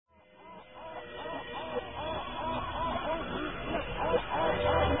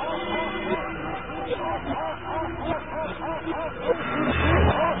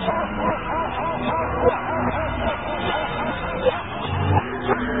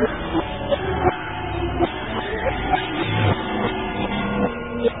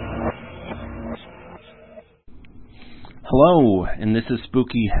Hello, and this is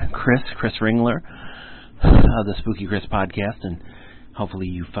Spooky Chris Ringler of the Spooky Chris podcast, and hopefully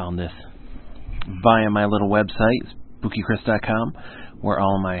you found this via my little website, spookychris.com, where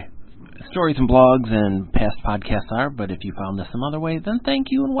all my stories and blogs and past podcasts are. But if you found this some other way, then thank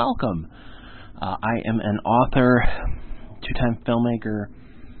you and welcome. I am an author, two-time filmmaker,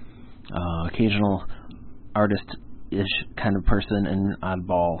 occasional artist-ish kind of person, and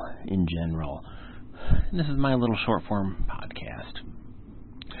oddball in general. And this is my little short-form podcast.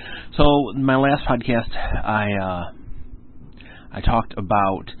 So, my last podcast, I talked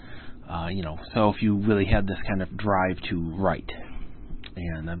about, so if you really had this kind of drive to write.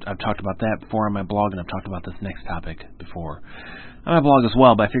 And I've talked about that before on my blog, and I've talked about this next topic before on my blog as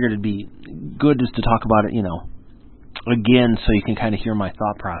well, but I figured it'd be good just to talk about it, again, so you can kind of hear my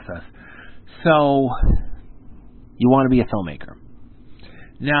thought process. So, you want to be a filmmaker.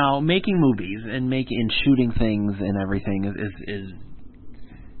 Now, making movies and shooting things and everything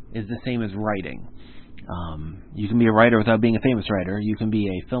is the same as writing. You can be a writer without being a famous writer. You can be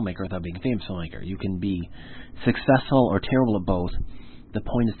a filmmaker without being a famous filmmaker. You can be successful or terrible at both. The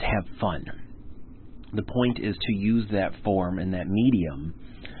point is to have fun. The point is to use that form and that medium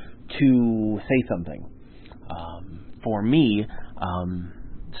to say something. For me,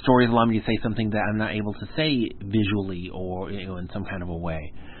 stories allow me to say something that I'm not able to say visually or in some kind of a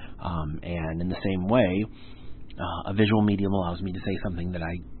way. And in the same way, a visual medium allows me to say something that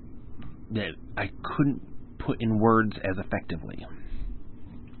I couldn't put in words as effectively.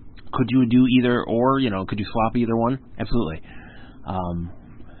 Could you do either or? Could you swap either one? Absolutely.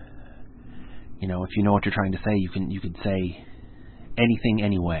 If you know what you're trying to say, you could say anything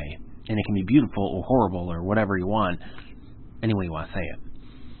anyway, and it can be beautiful or horrible or whatever you want, any way you want to say it.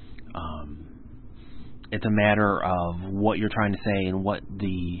 It's a matter of what you're trying to say and what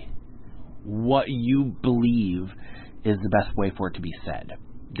you believe is the best way for it to be said.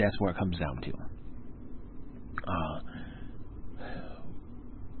 That's where it comes down to.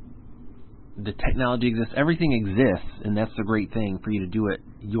 The technology exists. Everything exists, and that's the great thing for you to do it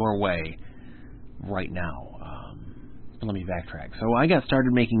your way right now. Let me backtrack. So I got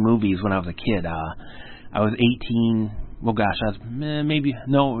started making movies when I was a kid. I was 18. Well, gosh, I was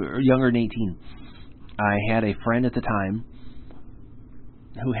younger than 18. I had a friend at the time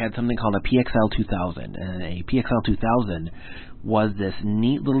who had something called a PXL 2000, and a PXL 2000 was this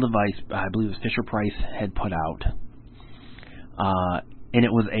neat little device, I believe it was Fisher-Price had put out, and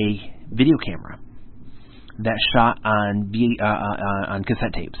it was a video camera that shot on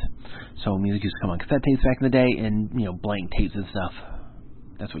cassette tapes. So music used to come on cassette tapes back in the day, and blank tapes and stuff.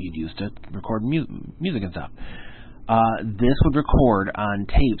 That's what you'd use to record music and stuff. This would record on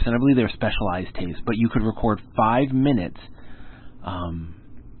tapes, and I believe they were specialized tapes, but you could record 5 minutes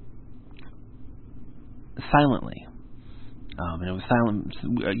silently. And it was silent.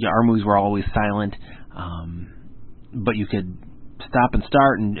 Our movies were always silent, but you could stop and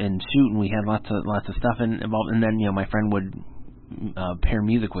start and shoot, and we had lots of stuff involved. And then my friend would pair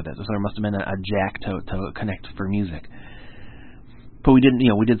music with it, so there must have been a jack to connect for music. But we didn't,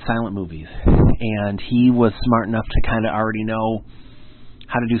 we did silent movies, and he was smart enough to kind of already know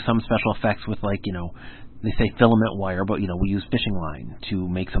how to do some special effects with, they say filament wire, but, we used fishing line to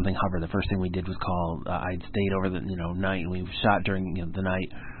make something hover. The first thing we did was I'd stayed over the, night, and we shot during, the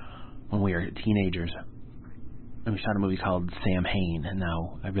night when we were teenagers. And we shot a movie called Sam Hain, and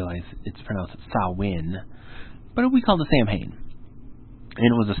now I realize it's pronounced Samhain, but we called it Sam Hain. And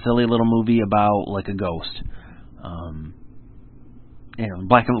it was a silly little movie about, a ghost.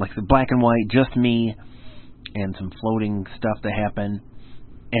 Black and white, just me, and some floating stuff that happened,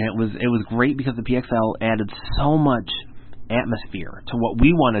 and it was great because the PXL added so much atmosphere to what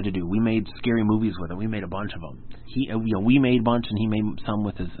we wanted to do. We made scary movies with it. We made a bunch of them. We made a bunch, and he made some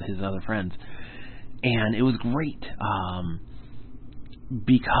with his other friends, and it was great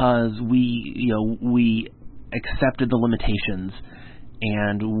because we accepted the limitations,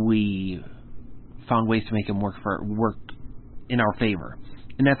 and we found ways to make them work in our favor.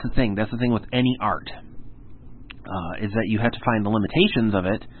 And that's the thing. That's the thing with any art, is that you have to find the limitations of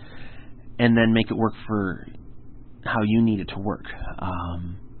it and then make it work for how you need it to work.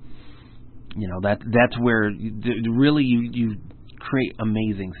 That's where really you create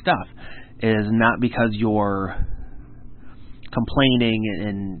amazing stuff. It is not because you're complaining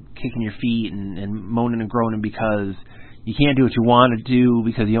and kicking your feet and moaning and groaning because you can't do what you want to do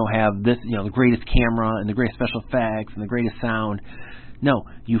because you don't have this, the greatest camera and the greatest special effects and the greatest sound. No,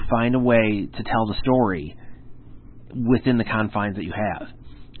 you find a way to tell the story within the confines that you have.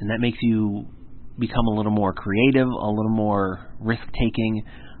 And that makes you become a little more creative, a little more risk-taking.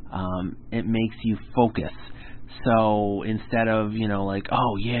 It makes you focus. So instead of, like,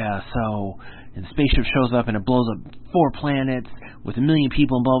 oh yeah, so and the spaceship shows up and it blows up 4 planets with 1 million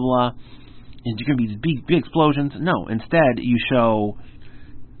people and blah blah blah, and there's going to be these big explosions. No, instead you show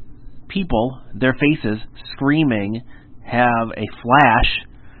people, their faces screaming, have a flash,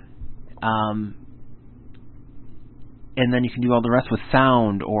 and then you can do all the rest with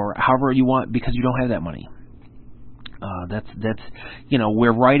sound or however you want, because you don't have that money. That's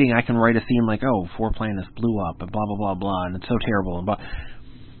where writing, I can write a scene like, 4 planets blew up and blah blah blah blah, and it's so terrible and blah,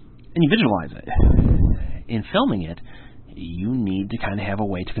 and you visualize it. In filming it, you need to kind of have a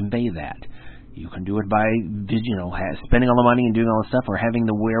way to convey that. You can do it by spending all the money and doing all the stuff, or having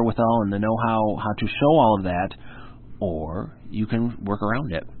the wherewithal and the know-how how to show all of that, or you can work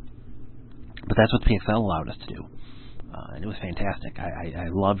around it. But that's what PXL allowed us to do. And it was fantastic. I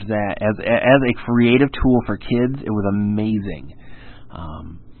loved that. As a creative tool for kids, it was amazing.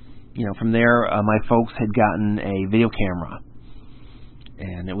 From there, my folks had gotten a video camera.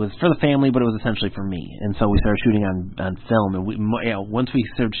 And it was for the family, but it was essentially for me. And so we started shooting on film. And once we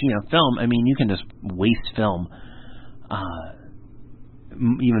started shooting on film, you can just waste film.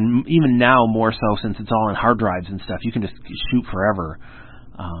 Even now, more so, since it's all on hard drives and stuff, you can just shoot forever.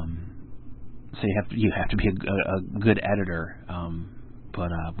 So you have to be a good editor,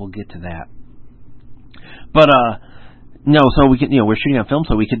 but we'll get to that. But no, so we can, we're shooting on film,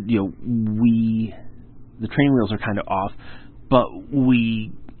 so we could, the training wheels are kind of off, but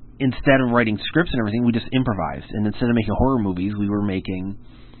we, instead of writing scripts and everything, we just improvised. And instead of making horror movies, we were making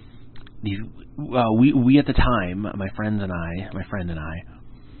these. We at the time, my friend and I,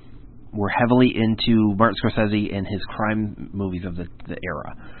 were heavily into Martin Scorsese and his crime movies of the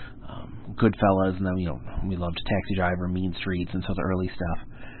era. Goodfellas, and then we loved Taxi Driver, Mean Streets, and so the early stuff.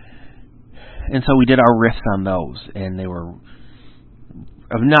 And so we did our riffs on those, and they were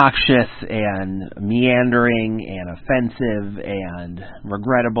obnoxious and meandering and offensive and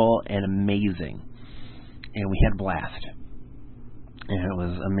regrettable and amazing. And we had a blast, and it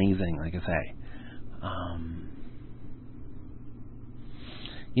was amazing, like I say.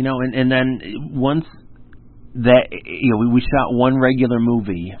 And then once that, we shot one regular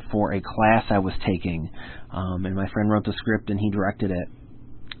movie for a class I was taking, and my friend wrote the script and he directed it.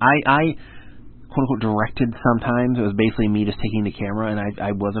 I quote unquote directed sometimes. It was basically me just taking the camera, and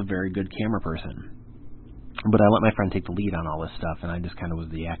I was a very good camera person, but I let my friend take the lead on all this stuff, and I just kind of was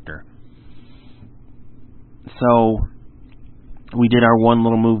the actor. So we did our one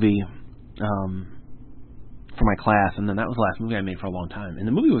little movie for my class, and then that was the last movie I made for a long time, and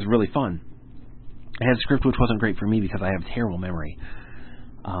the movie was really fun. I had a script which wasn't great for me because I have a terrible memory.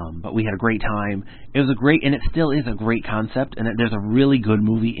 But we had a great time. It was and it still is a great concept, and there's a really good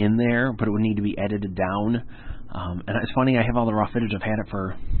movie in there, but it would need to be edited down. And it's funny, I have all the raw footage. I've had it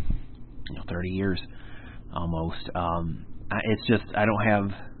for 30 years almost. It's just I don't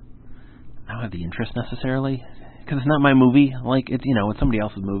have the interest necessarily, because it's not my movie. Like it's somebody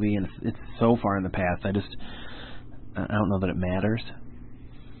else's movie, and it's so far in the past. I don't know that it matters.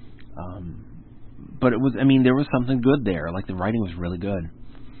 But it was, there was something good there. Like, the writing was really good.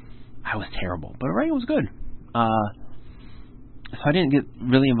 I was terrible, but the writing was good. So I didn't get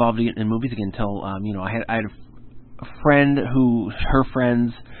really involved in movies again until, I had a friend who, her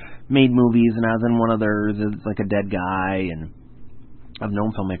friends made movies, and I was in one of theirs. It's like a dead guy, and I've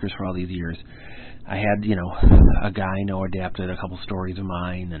known filmmakers for all these years. I had, a guy I know adapted a couple stories of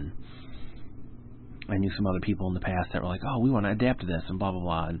mine, and I knew some other people in the past that were like, we want to adapt this, and blah, blah,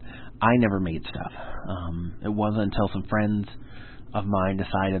 blah. And I never made stuff. It wasn't until some friends of mine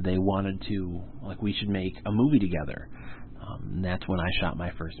decided they wanted to, we should make a movie together. And that's when I shot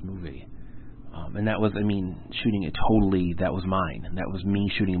my first movie. And that was, shooting it totally, that was mine. That was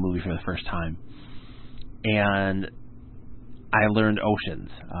me shooting a movie for the first time. And I learned Oceans.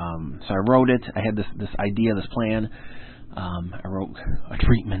 So I wrote it. I had this idea, this plan. I wrote a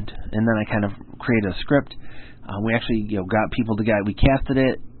treatment, and then I kind of created a script. We actually, got people together. We casted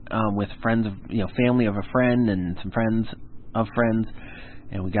it with friends of, family of a friend and some friends of friends,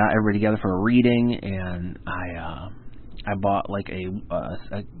 and we got everybody together for a reading. And I bought a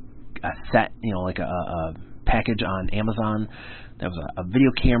set, a package on Amazon. That was a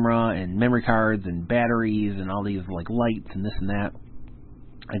video camera and memory cards and batteries and all these lights and this and that.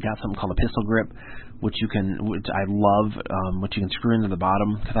 I got something called a pistol grip, which I love, which you can screw into the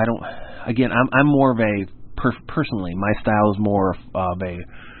bottom, because I'm more of personally, my style is more of a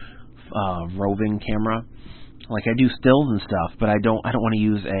roving camera. Like, I do stills and stuff, but I don't want to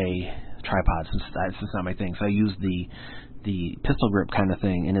use a tripod, since that's just not my thing. So I use the pistol grip kind of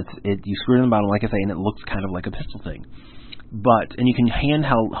thing, and you screw it in the bottom, like I say, and it looks kind of like a pistol thing. and you can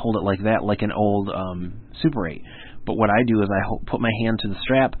hold it like that, like an old Super 8. But what I do is I put my hand to the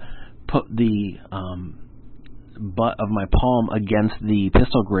strap, put the butt of my palm against the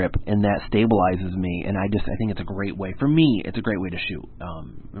pistol grip, and that stabilizes me. And I think it's a great way, for me, it's a great way to shoot.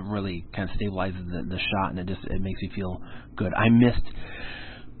 It really kind of stabilizes the shot, and it makes me feel good. I missed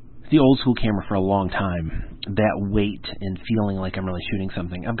the old school camera for a long time, that weight and feeling like I'm really shooting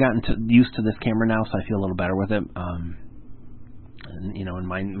something. I've gotten used to this camera now, so I feel a little better with it. And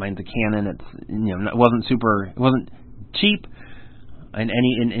mine's a Canon. It's it wasn't cheap,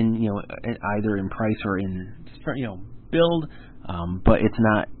 either in price or in build, but it's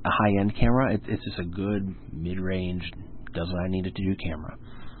not a high-end camera. It's just a good mid-range, does what I need it to do camera.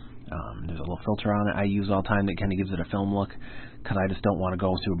 There's a little filter on it I use all the time that kind of gives it a film look, because I just don't want to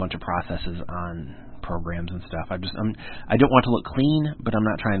go through a bunch of processes on programs and stuff. I don't want to look clean, but I'm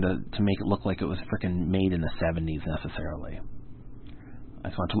not trying to make it look like it was freaking made in the 70s necessarily. I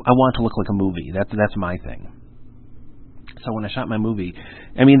want to look like a movie. That's my thing. So when I shot my movie,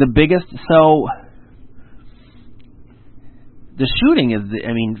 the shooting is,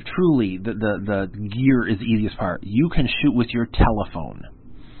 truly, the gear is the easiest part. You can shoot with your telephone.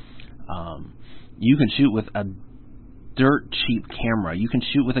 You can shoot with a dirt cheap camera. You can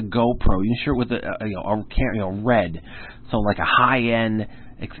shoot with a GoPro. You can shoot with a Red, so like a high-end,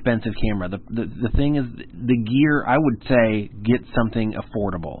 expensive camera. The thing is, the gear, I would say, get something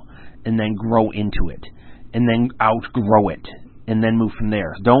affordable, and then grow into it, and then outgrow it, and then move from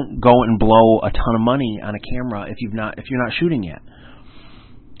there. Don't go and blow a ton of money on a camera if you're not shooting yet.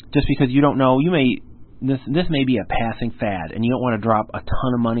 Just because you don't know, this may be a passing fad, and you don't want to drop a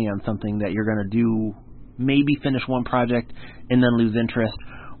ton of money on something that you're going to do, maybe finish one project and then lose interest,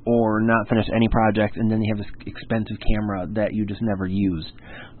 or not finish any project and then you have this expensive camera that you just never used.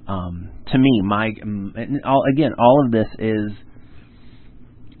 To me, all of this is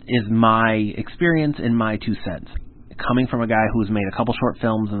my experience and my 2 cents. Coming from a guy who's made a couple short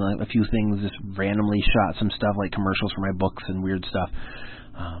films and a few things, just randomly shot some stuff like commercials for my books and weird stuff.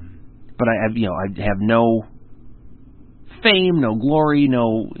 But I have no fame, no glory,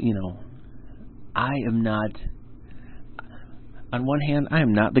 I am not. On one hand, I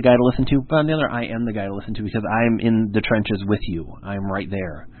am not the guy to listen to, but on the other, I am the guy to listen to because I am in the trenches with you. I am right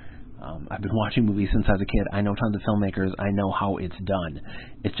there. I've been watching movies since I was a kid. I know tons of filmmakers. I know how it's done.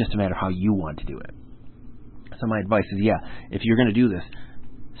 It's just a matter of how you want to do it. So my advice is, if you're going to do this,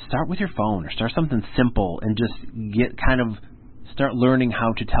 start with your phone or start something simple and just start learning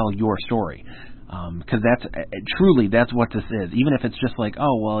how to tell your story. Because that's what this is. Even if it's just like,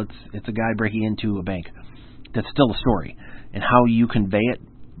 it's a guy breaking into a bank. That's still a story. And how you convey it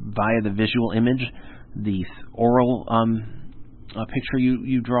via the visual image, the oral picture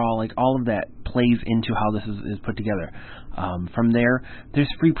you draw, like all of that plays into how this is put together. From there, there's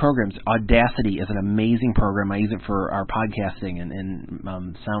free programs. Audacity is an amazing program. I use it for our podcasting and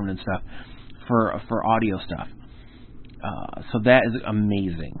sound and stuff, for audio stuff. So that is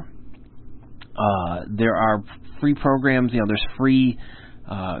amazing. There are free programs. There's free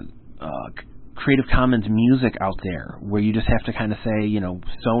Creative Commons music out there where you just have to kind of say,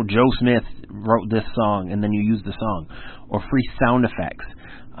 so Joe Smith wrote this song, and then you use the song, or free sound effects.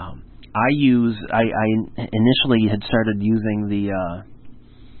 I initially had started using I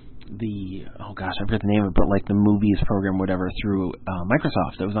forget the name of it, but like the Movies program, whatever, through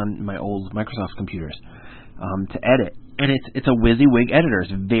Microsoft. That was on my old Microsoft computers to edit, and it's a WYSIWYG editor.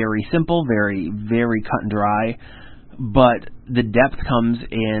 It's very simple, very very cut and dry. But the depth comes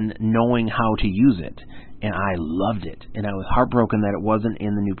in knowing how to use it, and I loved it. And I was heartbroken that it wasn't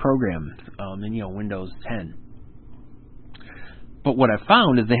in the new program, in Windows 10. But what I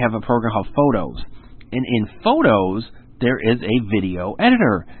found is they have a program called Photos, and in Photos there is a video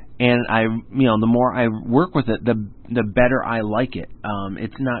editor. And the more I work with it, the better I like it.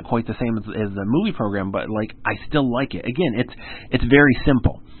 It's not quite the same as the movie program, but I still like it. Again, it's very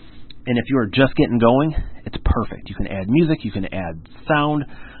simple. And if you are just getting going, it's perfect. You can add music, you can add sound,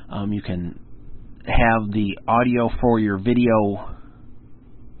 you can have the audio for your video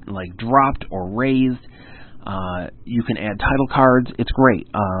dropped or raised. You can add title cards. It's great.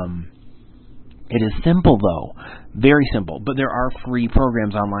 It is simple though, very simple. But there are free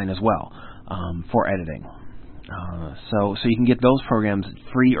programs online as well for editing. So you can get those programs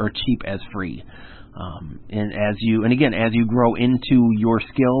free or cheap as free. And as you grow into your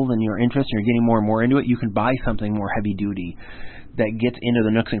skills and your interests, and you're getting more and more into it, you can buy something more heavy duty that gets into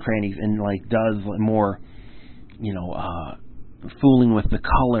the nooks and crannies and does more, fooling with the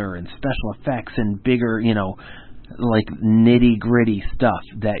color and special effects and bigger, nitty gritty stuff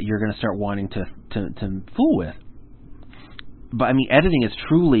that you're going to start wanting to fool with. But I mean, editing is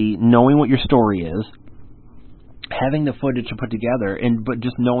truly knowing what your story is, having the footage to put together, but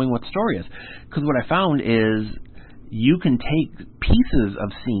just knowing what the story is. Because what I found is you can take pieces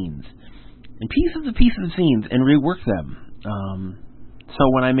of scenes and pieces of scenes and rework them. So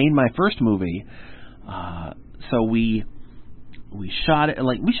when I made my first movie, so we shot it,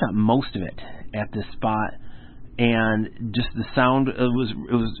 like we shot most of it at this spot, and just the sound, it was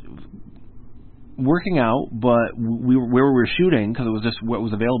working out, but where we were shooting, because it was just what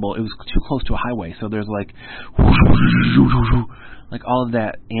was available, it was too close to a highway, so there's like all of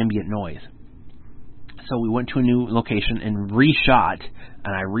that ambient noise. So we went to a new location and reshot,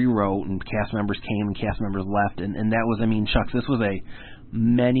 and I rewrote, and cast members came and cast members left, and that was, I mean, shucks, this was a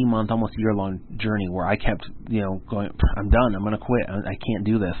many-month, almost year-long journey where I kept, going, I'm done, I'm going to quit, I can't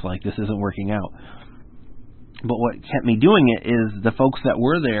do this, like, this isn't working out. But what kept me doing it is the folks that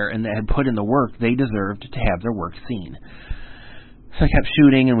were there and that had put in the work, they deserved to have their work seen. So I kept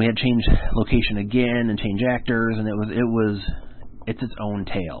shooting, and we had changed location again and change actors, and it's its own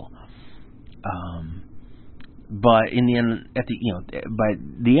tale. But in the end, by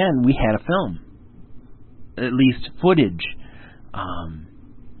the end, we had a film, at least footage. And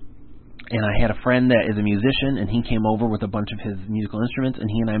I had a friend that is a musician, and he came over with a bunch of his musical instruments, and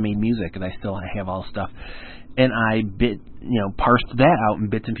he and I made music, and I still have all the stuff. And I parsed that out in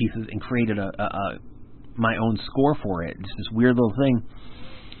bits and pieces and created my own score for it. Just this weird little thing.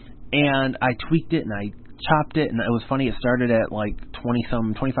 And I tweaked it and I chopped it, and it was funny. It started at like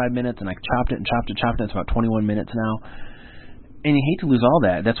 25 minutes, and I chopped it. It's about 21 minutes now. And you hate to lose all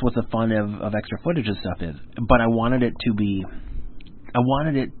that. That's what the fun of extra footage and stuff is. But I wanted it to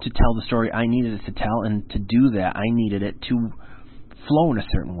tell the story I needed it to tell, and to do that, I needed it to flow in a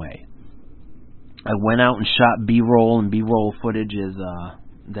certain way. I went out and shot B-roll, and B-roll footage is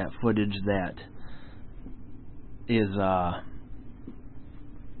that footage that is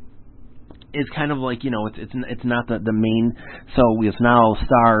kind of like, it's not the main. So it's not all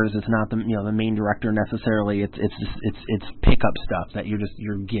stars. It's not the main director necessarily. It's pickup stuff that you're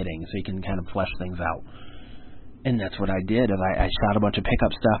getting, so you can kind of flesh things out. And that's what I did. Is I shot a bunch of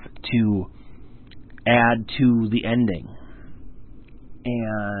pickup stuff to add to the ending.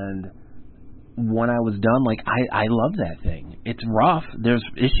 And when I was done, like, I love that thing. It's rough. There's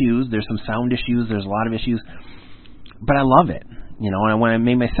issues. There's some sound issues. There's a lot of issues. But I love it. And when I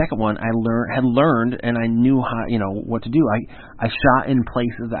made my second one, I had learned, and I knew how, what to do. I shot in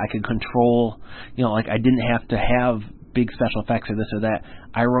places that I could control. Like, I didn't have to have big special effects or this or that.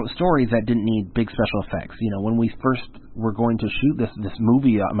 I wrote stories that didn't need big special effects. When we first were going to shoot this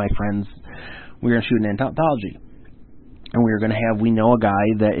movie, my friends, we were going to shoot an anthology, and we were going to have, we know a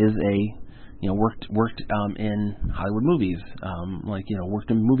guy that is worked in Hollywood movies, worked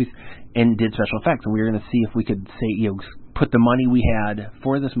in movies and did special effects, and we were going to see if we could put the money we had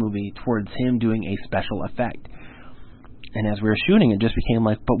for this movie towards him doing a special effect. And as we were shooting, it just became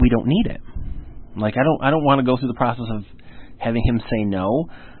like, but we don't need it. Like, I don't want to go through the process of having him say no,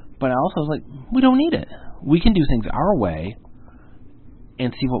 but I also was like, we don't need it. We can do things our way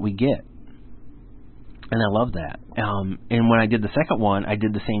and see what we get. And I love that. And when I did the second one, I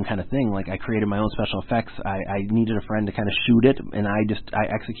did the same kind of thing. Like, I created my own special effects. I needed a friend to kind of shoot it, and I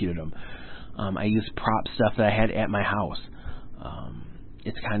executed them. I used prop stuff that I had at my house.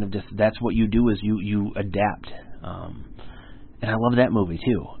 It's kind of just, that's what you do, is you adapt. And I love that movie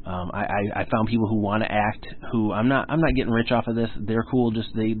too. I found people who want to act, who I'm not getting rich off of this. They're cool.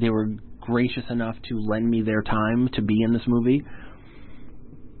 Just they were gracious enough to lend me their time to be in this movie,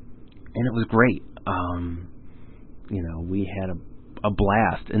 and it was great. We had a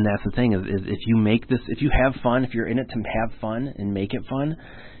blast, and that's the thing is if you make this, if you have fun, if you're in it to have fun and make it fun,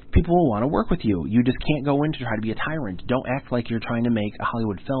 people will want to work with you. You just can't go in to try to be a tyrant. Don't act like you're trying to make a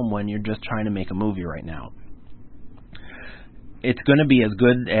Hollywood film when you're just trying to make a movie right now. It's going to be as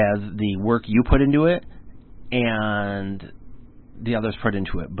good as the work you put into it and the others put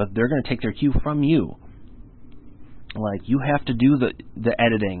into it, but they're going to take their cue from you. Like, you have to do the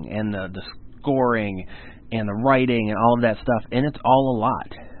editing and the scoring and the writing and all of that stuff, and it's all a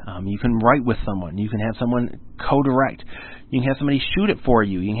lot. You can write with someone. You can have someone co-direct. You can have somebody shoot it for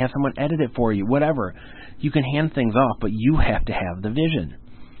you. You can have someone edit it for you, whatever. You can hand things off, but you have to have the vision.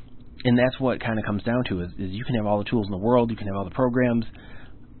 And that's what kind of comes down to is you can have all the tools in the world. You can have all the programs.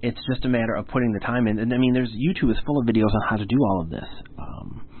 It's just a matter of putting the time in. And, I mean, YouTube is full of videos on how to do all of this.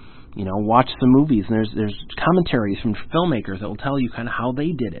 Watch some movies, and there's commentaries from filmmakers that will tell you kind of how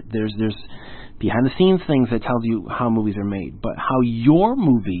they did it. There's behind-the-scenes things that tells you how movies are made. But how your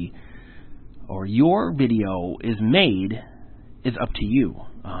movie or your video is made is up to you.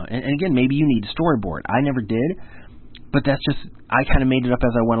 And again, maybe you need a storyboard. I never did, But that's just, I kind of made it up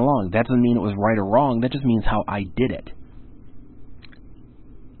as I went along. That doesn't mean it was right or wrong. That just means how I did it.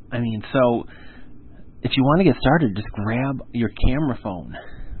 I mean, so if you want to get started, just grab your camera phone,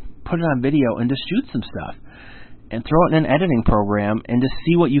 put it on video, and just shoot some stuff. And throw it in an editing program and just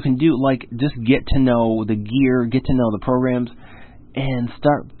see what you can do. Like, just get to know the gear, get to know the programs, and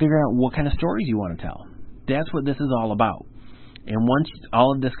start figuring out what kind of stories you want to tell. That's what this is all about. And once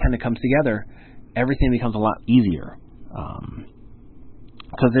all of this kind of comes together, everything becomes a lot easier.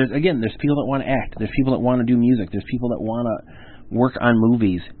 Because there's people that want to act. There's people that want to do music. There's people that want to work on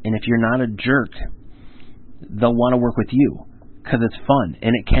movies. And if you're not a jerk, they'll want to work with you. Because it's fun,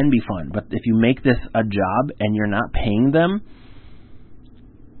 and it can be fun. But if you make this a job and you're not paying them,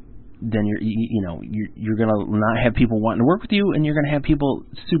 then you're going to not have people wanting to work with you, and you're going to have people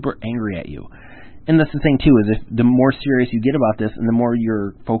super angry at you. And that's the thing, too, is if the more serious you get about this and the more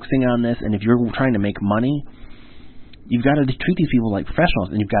you're focusing on this, and if you're trying to make money, you've got to treat these people like professionals,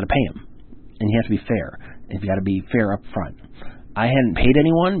 and you've got to pay them. And you have to be fair. And you've got to be fair up front. I hadn't paid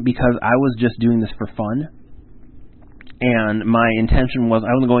anyone because I was just doing this for fun. And my intention was,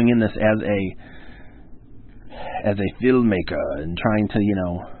 I wasn't going in this as a filmmaker and trying to,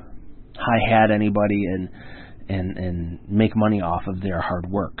 hi-hat anybody and make money off of their hard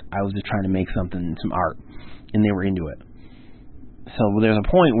work. I was just trying to make some art, and they were into it. So there's a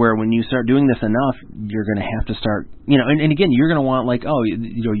point where when you start doing this enough, you're going to have to start, and again, you're going to want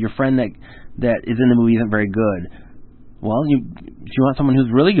your friend that is in the movie isn't very good. Well, if you want someone who's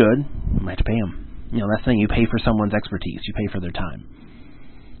really good, you might have to pay them. That's the thing. You pay for someone's expertise. You pay for their time.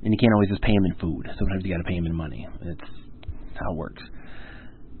 And you can't always just pay them in food. Sometimes you got to pay them in money. It's how it works.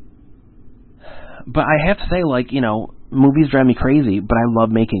 But I have to say, movies drive me crazy, but I love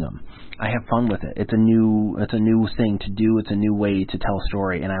making them. I have fun with it. It's a new thing to do. It's a new way to tell a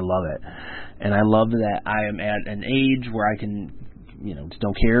story, and I love it. And I love that I am at an age where I can, just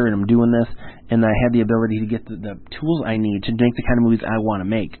don't care, and I'm doing this, and I have the ability to get the tools I need to make the kind of movies I want to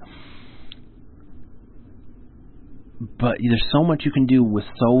make. But there's so much you can do with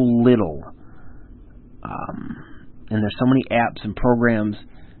so little, and there's so many apps and programs.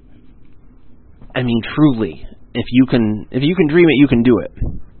 I mean, truly, if you can dream it, you can do it,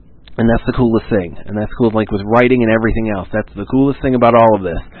 and that's the coolest thing. And that's cool, like with writing and everything else. That's the coolest thing about all of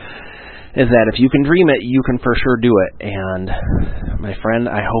this, is that if you can dream it, you can for sure do it. And my friend,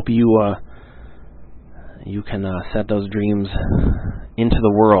 I hope you can set those dreams into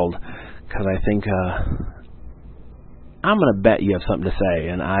the world, because I think. I'm going to bet you have something to say,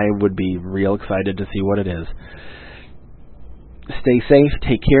 and I would be real excited to see what it is. Stay safe.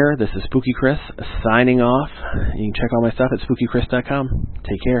 Take care. This is Spooky Chris signing off. You can check all my stuff at spookychris.com.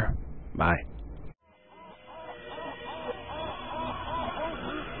 Take care. Bye.